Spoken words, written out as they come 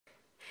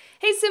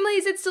Hey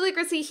Simlies, it's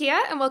Deligracy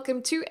here and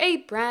welcome to a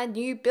brand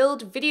new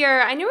build video.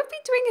 I know I've been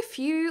doing a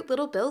few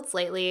little builds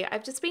lately.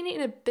 I've just been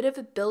in a bit of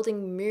a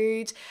building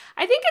mood.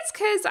 I think it's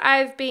because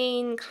I've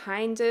been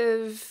kind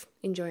of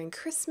enjoying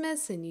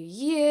Christmas and New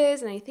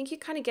Year's, and I think you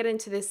kind of get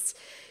into this,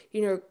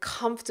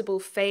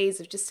 comfortable phase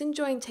of just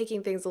enjoying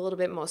taking things a little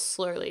bit more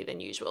slowly than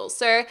usual.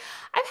 So I've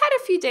had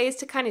a few days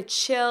to kind of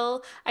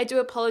chill. I do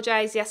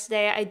apologize,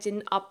 yesterday I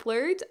didn't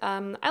upload.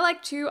 I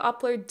like to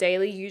upload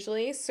daily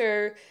usually,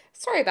 so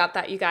sorry about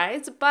that, you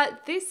guys,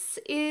 but this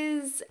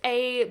is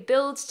a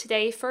build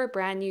today for a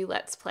brand new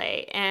Let's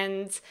Play,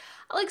 and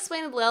I'll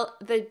explain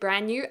the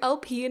brand new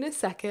LP in a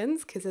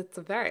second because it's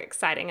very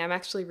exciting. I'm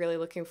actually really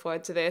looking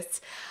forward to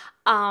this.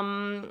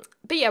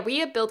 But yeah,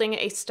 we are building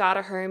a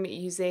starter home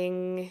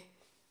using,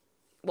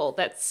 well,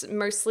 that's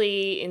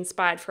mostly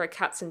inspired for a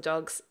Cats and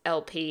Dogs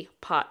LP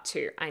part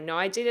 2. I know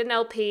I did an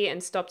LP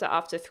and stopped it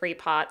after 3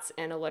 parts,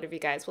 and a lot of you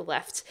guys were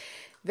left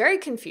very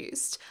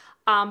confused.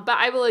 But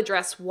I will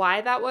address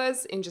why that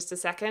was in just a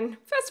second.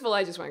 First of all,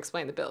 I just want to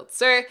explain the build.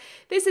 So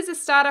this is a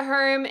starter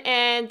home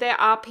and there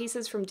are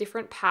pieces from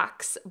different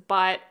packs,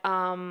 but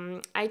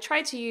I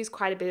tried to use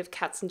quite a bit of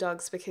Cats and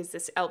Dogs because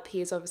this LP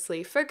is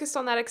obviously focused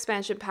on that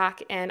expansion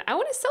pack, and I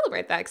want to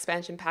celebrate that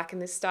expansion pack in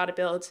this starter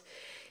build.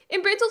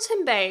 In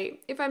Brindleton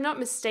Bay, if I'm not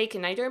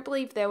mistaken, I don't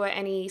believe there were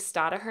any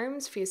starter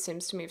homes for your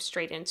Sims to move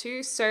straight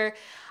into, so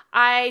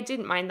I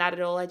didn't mind that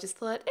at all. I just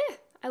thought,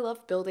 I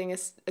love building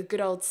a good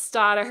old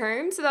starter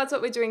home, so that's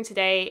what we're doing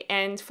today.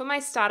 And for my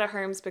starter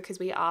homes, because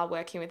we are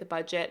working with a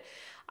budget,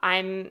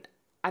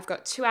 I've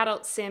got 2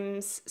 adult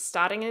Sims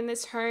starting in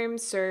this home,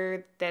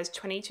 so there's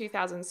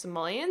 22,000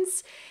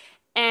 simoleons.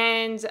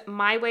 And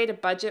my way to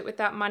budget with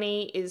that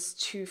money is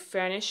to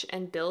furnish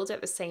and build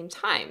at the same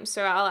time.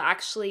 So I'll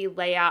actually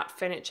lay out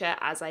furniture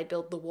as I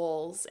build the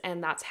walls,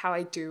 and that's how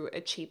I do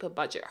a cheaper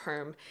budget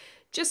home,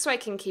 just so I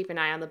can keep an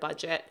eye on the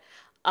budget.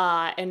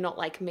 And not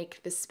like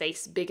make the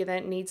space bigger than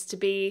it needs to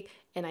be,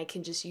 and I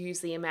can just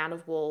use the amount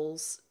of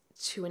walls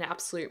to an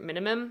absolute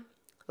minimum,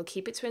 or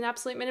keep it to an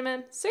absolute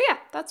minimum. So yeah,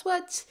 that's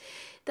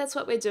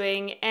what we're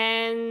doing.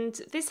 And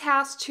this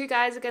house, 2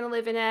 guys are going to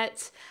live in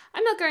it.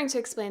 I'm not going to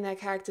explain their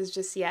characters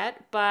just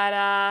yet,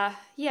 but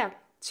yeah,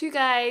 2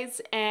 guys,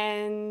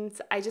 and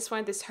I just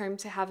wanted this home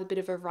to have a bit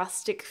of a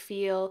rustic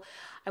feel.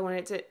 I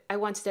wanted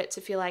it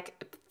to feel like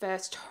a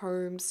first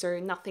home, so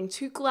nothing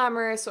too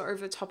glamorous or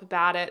over the top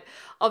about it.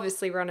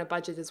 Obviously, we're on a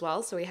budget as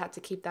well, so we had to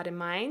keep that in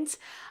mind.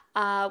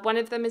 One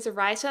of them is a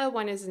writer,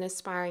 one is an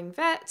aspiring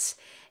vet,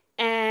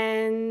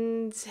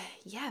 and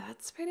yeah,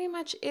 that's pretty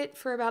much it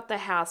for about the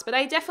house. But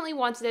I definitely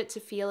wanted it to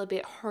feel a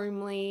bit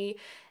homely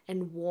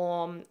and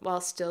warm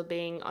while still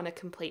being on a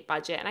complete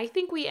budget. And I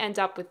think we end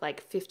up with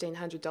like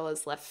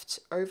 $1,500 left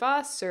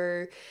over.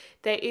 So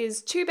there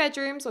is 2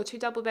 bedrooms, or 2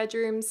 double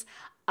bedrooms,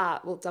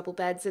 double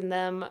beds in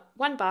them,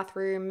 1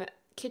 bathroom,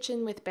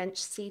 kitchen with bench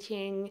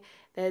seating.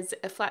 There's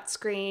a flat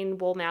screen,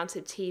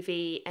 wall-mounted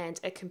TV, and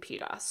a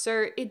computer.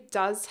 So it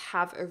does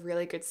have a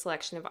really good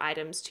selection of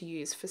items to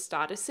use for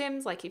starter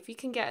Sims. Like if you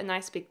can get a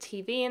nice big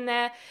TV in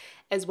there,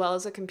 as well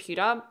as a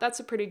computer,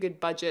 that's a pretty good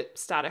budget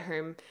starter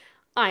home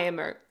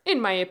IMO, in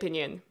my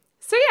opinion.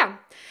 So yeah,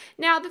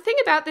 now the thing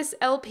about this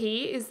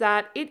LP is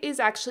that it is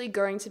actually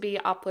going to be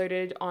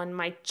uploaded on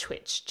my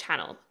Twitch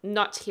channel,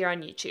 not here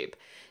on YouTube.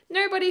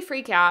 Nobody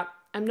freak out.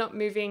 I'm not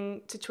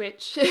moving to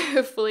Twitch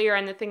fully or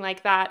anything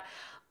like that,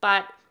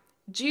 but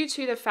due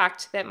to the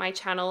fact that my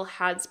channel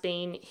has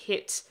been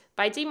hit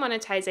by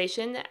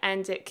demonetization,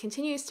 and it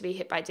continues to be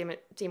hit by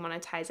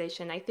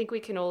demonetization, I think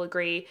we can all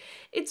agree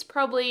it's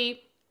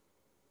probably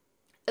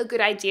a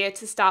good idea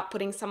to start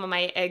putting some of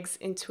my eggs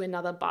into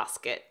another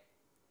basket,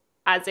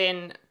 as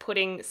in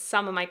putting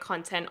some of my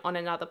content on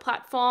another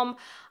platform.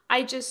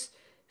 I just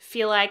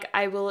feel like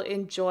I will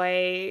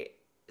enjoy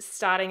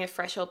starting a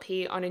fresh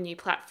LP on a new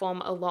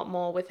platform a lot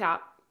more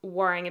without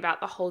worrying about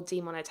the whole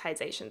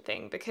demonetization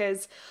thing,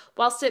 because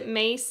whilst it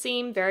may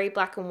seem very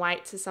black and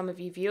white to some of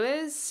you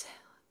viewers,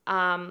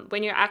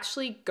 when you're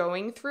actually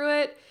going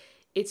through it,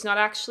 it's not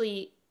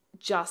actually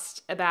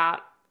just about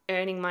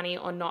earning money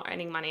or not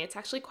earning money. It's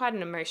actually quite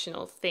an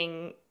emotional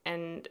thing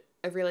and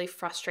a really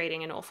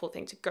frustrating and awful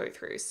thing to go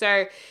through.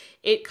 So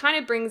it kind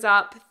of brings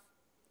up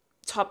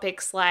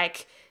topics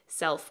like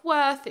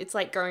self-worth. It's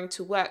like going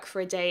to work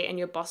for a day and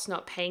your boss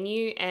not paying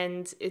you,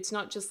 and it's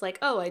not just like,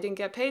 oh, I didn't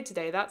get paid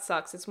today, that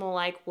sucks. It's more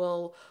like,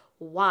 well,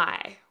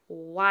 why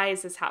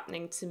is this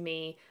happening to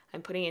me?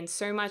 I'm putting in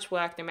so much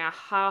work, no matter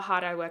how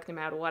hard I work, no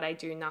matter what I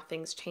do,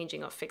 nothing's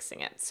changing or fixing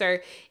it. So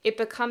it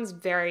becomes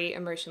very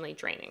emotionally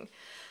draining.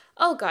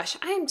 Oh gosh,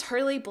 I am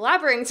totally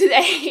blabbering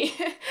today.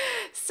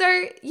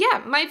 So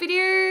yeah, my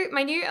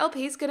new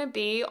LP is going to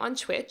be on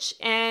Twitch,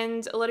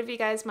 and a lot of you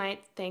guys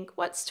might think,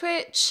 what's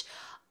Twitch?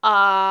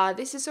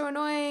 This is so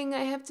annoying.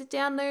 I have to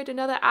download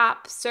another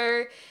app.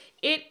 So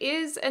it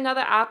is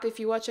another app if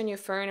you watch on your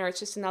phone, or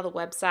it's just another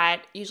website.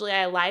 Usually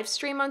I live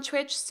stream on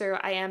Twitch, so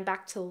I am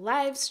back to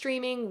live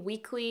streaming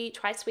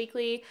twice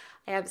weekly.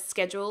 I have a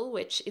schedule,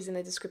 which is in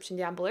the description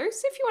down below.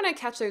 So if you want to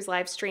catch those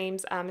live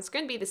streams, it's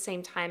going to be the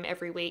same time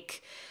every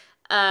week.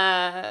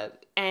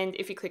 And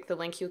if you click the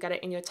link, you'll get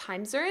it in your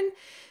time zone.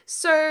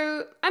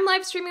 So I'm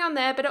live streaming on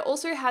there, but it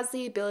also has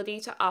the ability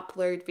to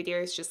upload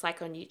videos just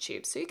like on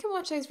YouTube. So you can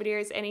watch those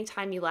videos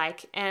anytime you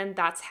like, and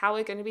that's how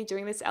we're going to be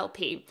doing this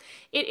LP.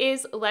 It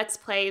is Let's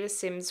Play The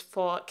Sims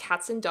for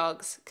Cats and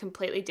Dogs,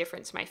 completely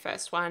different to my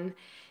first one.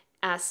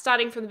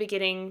 Starting from the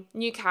beginning,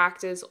 new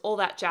characters, all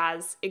that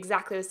jazz,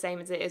 exactly the same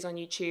as it is on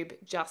YouTube,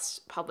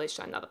 just published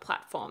on another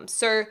platform.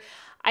 So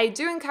I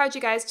do encourage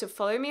you guys to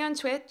follow me on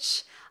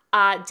Twitch.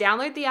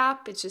 Download the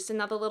app. It's just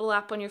another little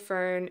app on your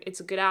phone.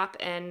 It's a good app,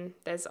 and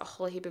there's a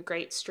whole heap of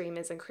great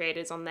streamers and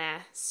creators on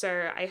there.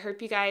 So I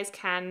hope you guys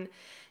can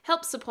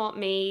help support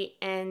me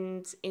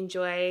and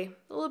enjoy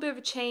a little bit of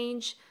a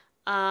change.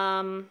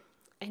 And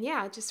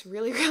yeah, I just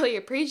really, really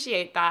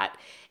appreciate that.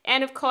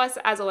 And of course,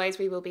 as always,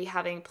 we will be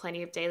having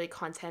plenty of daily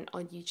content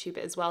on YouTube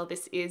as well.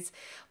 This is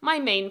my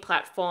main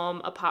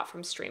platform apart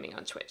from streaming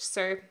on Twitch.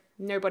 So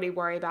nobody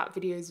worry about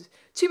videos,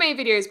 too many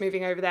videos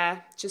moving over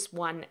there, just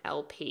one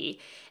LP.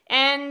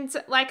 And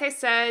like I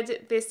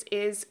said, this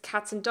is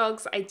Cats and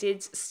Dogs. I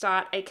did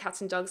start a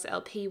Cats and Dogs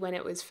LP when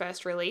it was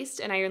first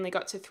released, and I only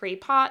got to 3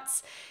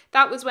 parts.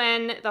 That was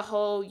when the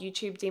whole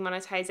YouTube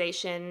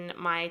demonetization,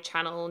 my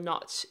channel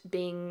not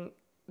being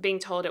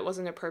told it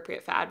wasn't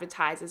appropriate for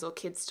advertisers or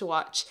kids to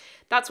watch.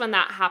 That's when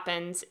that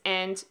happened.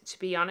 And to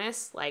be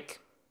honest, like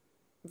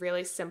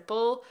really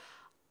simple,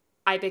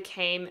 I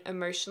became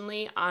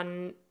emotionally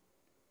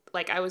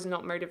I was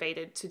not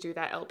motivated to do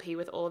that LP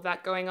with all of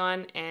that going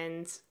on.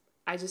 And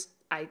I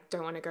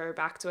don't want to go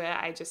back to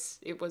it.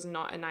 It was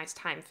not a nice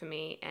time for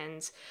me.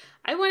 And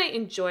I want to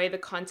enjoy the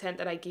content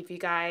that I give you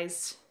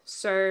guys.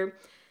 So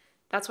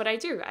that's what I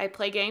do. I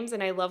play games,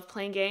 and I love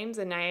playing games,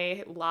 and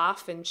I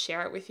laugh and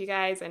share it with you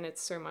guys, and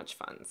it's so much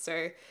fun.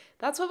 So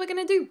that's what we're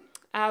going to do.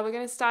 We're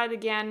going to start it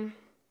again.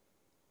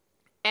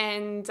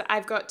 And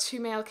I've got 2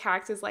 male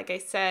characters, like I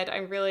said.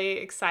 I'm really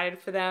excited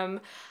for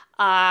them.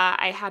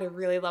 I had a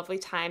really lovely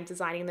time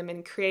designing them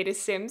in Creator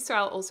Sims, so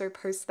I'll also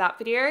post that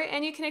video,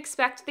 and you can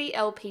expect the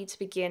LP to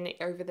begin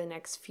over the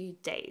next few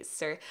days.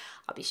 So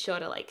I'll be sure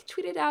to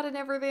tweet it out and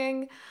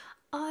everything.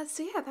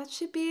 So yeah, that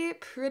should be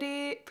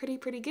pretty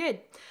good.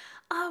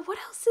 What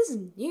else is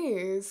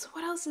news?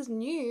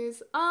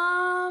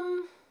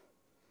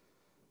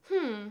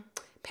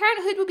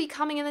 Parenthood will be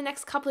coming in the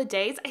next couple of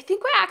days. I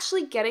think we're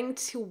actually getting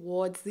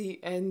towards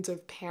the end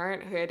of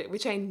Parenthood,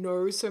 which I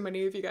know so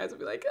many of you guys will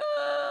be like,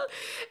 ah.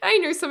 I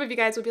know some of you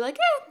guys will be like,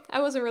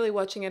 I wasn't really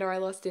watching it, or I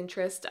lost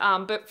interest.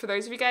 But for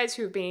those of you guys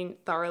who have been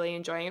thoroughly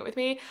enjoying it with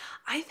me,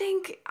 I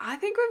think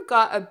we've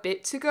got a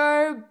bit to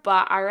go,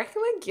 but I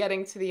reckon we're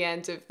getting to the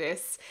end of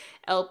this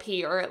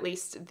LP, or at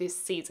least this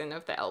season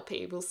of the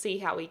LP. We'll see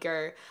how we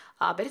go.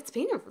 But it's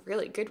been a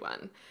really good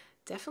one.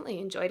 Definitely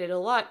enjoyed it a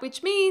lot,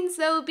 which means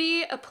there will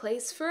be a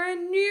place for a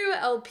new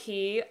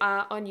LP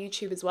on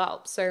YouTube as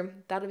well. So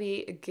that'll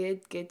be a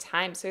good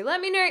time. So let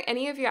me know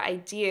any of your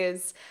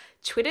ideas.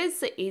 Twitter's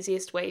the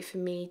easiest way for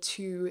me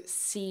to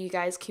see you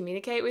guys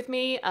communicate with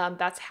me.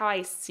 That's how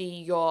I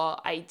see your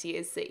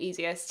ideas the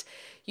easiest.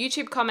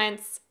 YouTube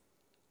comments,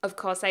 of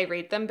course I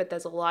read them, but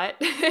there's a lot.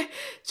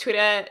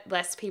 Twitter,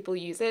 less people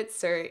use it,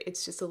 so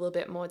it's just a little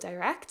bit more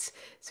direct.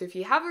 So if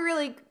you have a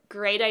really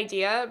great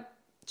idea,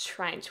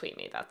 try and tweet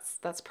me.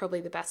 That's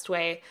probably the best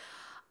way.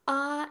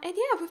 And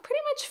yeah, we've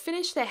pretty much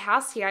finished the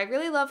house here. I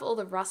really love all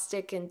the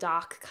rustic and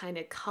dark kind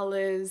of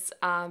colors.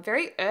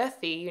 Very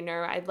earthy, you know.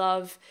 I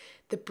love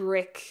the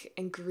brick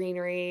and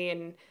greenery,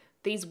 and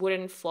these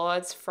wooden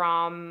floors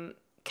from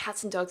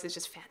Cats and Dogs is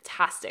just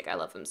fantastic. I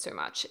love them so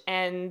much.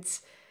 And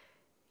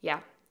yeah,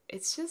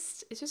 it's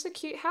just a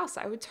cute house.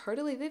 I would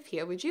totally live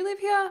here. Would you live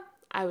here?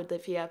 I would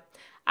live here.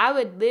 I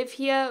would live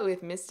here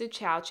with Mr.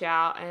 Chow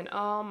Chow, and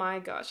oh my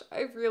gosh,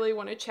 I really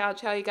want a Chow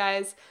Chow, you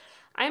guys.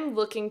 I'm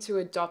looking to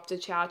adopt a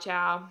Chow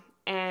Chow,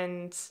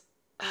 and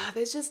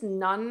there's just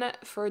none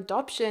for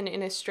adoption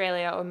in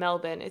Australia or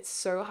Melbourne. It's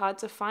so hard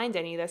to find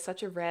any. They're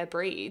such a rare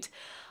breed.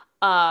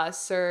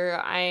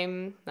 So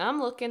I'm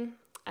looking.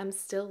 I'm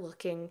still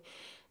looking,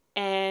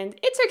 and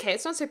it's okay.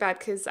 It's not so bad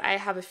because I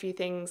have a few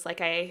things,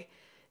 I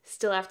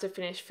still have to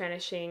finish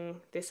furnishing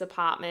this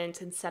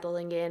apartment and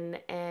settling in,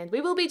 and we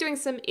will be doing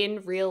some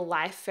in real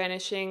life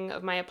furnishing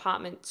of my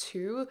apartment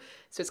too.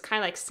 So it's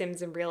kind of like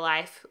Sims in real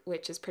life,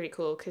 which is pretty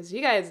cool because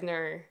you guys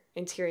know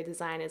interior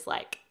design is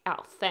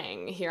our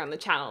thing here on the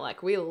channel.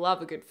 We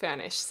love a good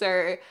furnish.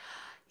 So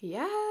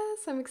yes,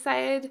 I'm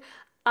excited.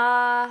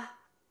 I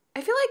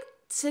feel like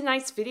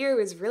tonight's video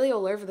is really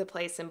all over the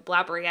place and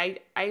blabbery.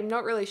 I'm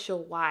not really sure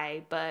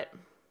why, but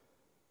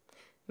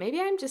maybe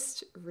I'm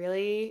just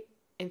really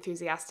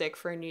enthusiastic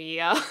for a new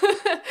year.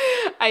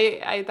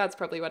 That's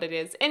probably what it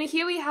is. And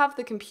here we have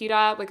the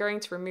computer. We're going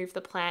to remove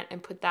the plant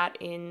and put that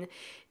in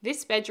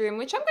this bedroom,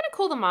 which I'm going to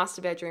call the master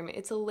bedroom.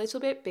 It's a little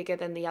bit bigger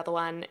than the other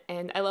one,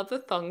 and I love the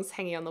thongs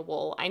hanging on the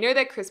wall. I know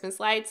they're Christmas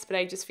lights, but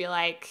I just feel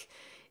like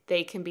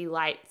they can be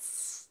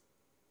lights,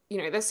 you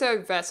know, they're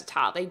so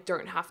versatile. They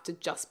don't have to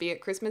just be at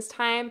Christmas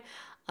time.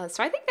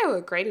 So I think they were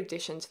a great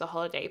addition to the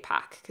holiday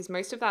pack because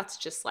most of that's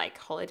just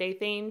holiday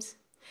themed.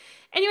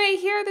 Anyway,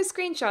 here are the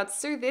screenshots.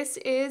 So this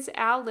is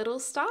our little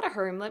starter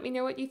home. Let me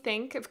know what you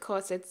think. Of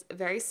course, it's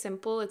very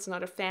simple. It's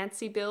not a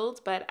fancy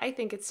build, but I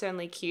think it's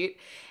certainly cute.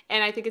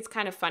 And I think it's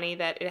kind of funny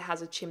that it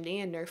has a chimney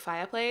and no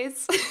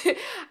fireplace.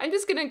 I'm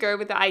just going to go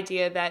with the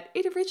idea that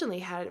it originally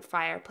had a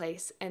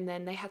fireplace and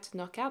then they had to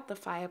knock out the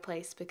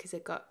fireplace because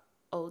it got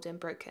old and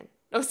broken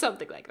or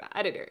something like that.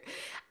 I don't know.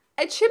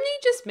 A chimney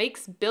just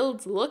makes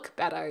builds look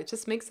better. It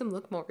just makes them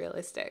look more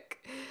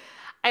realistic.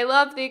 I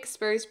love the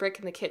exposed brick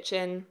in the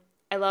kitchen.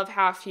 I love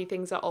how a few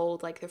things are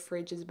old, like the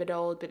fridge is a bit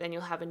old, but then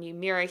you'll have a new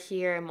mirror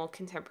here and more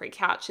contemporary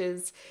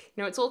couches.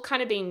 You know, it's all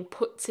kind of being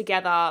put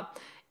together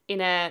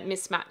in a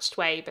mismatched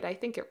way, but I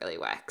think it really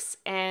works.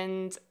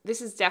 And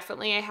this is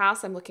definitely a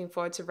house I'm looking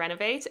forward to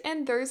renovate.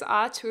 And those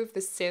are two of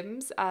the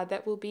Sims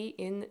that will be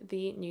in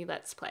the new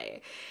Let's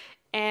Play.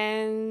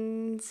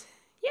 And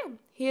yeah,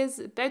 here's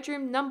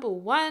bedroom number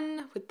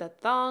 1 with the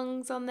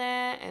thongs on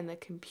there and the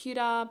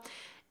computer.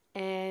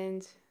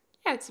 And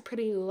yeah, it's a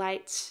pretty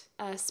light,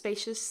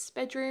 spacious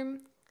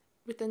bedroom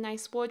with a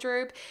nice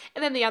wardrobe.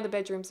 And then the other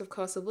bedroom's, of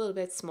course, a little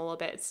bit smaller,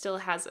 but it still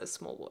has a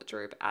small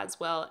wardrobe as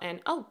well.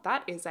 And oh,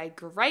 that is a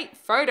great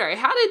photo.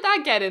 How did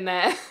that get in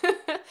there?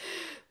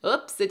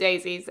 Oops, the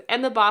daisies.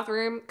 And the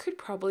bathroom could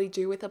probably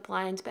do with a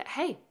blind, but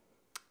hey,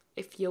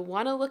 if you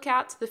want to look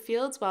out to the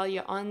fields while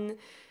you're on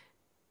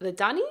the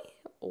dunny,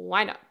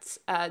 why not?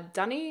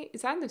 Dunny,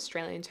 is that an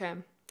Australian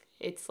term?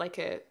 It's like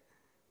a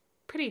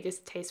pretty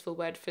distasteful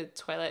word for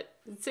toilet.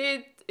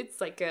 It's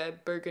like a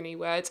burgundy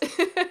word.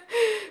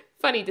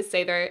 Funny to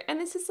say though. And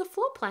this is the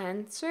floor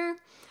plan. So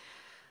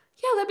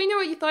yeah, let me know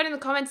what you thought in the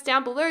comments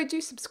down below. Do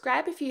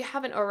subscribe if you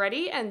haven't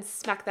already and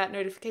smack that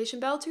notification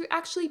bell to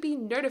actually be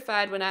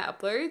notified when I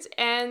upload.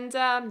 And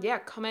yeah,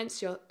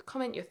 comment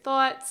your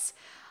thoughts.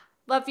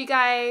 Love you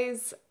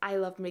guys. I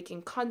love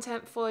making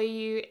content for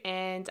you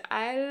and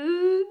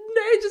I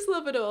just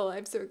love it all.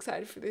 I'm so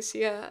excited for this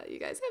year. You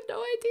guys have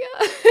no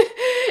idea.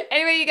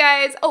 Anyway, you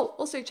guys, oh,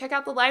 also check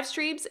out the live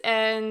streams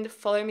and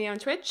follow me on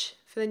Twitch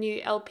for the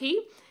new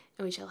LP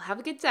and we shall have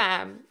a good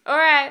time. All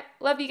right.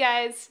 Love you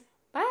guys.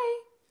 Bye.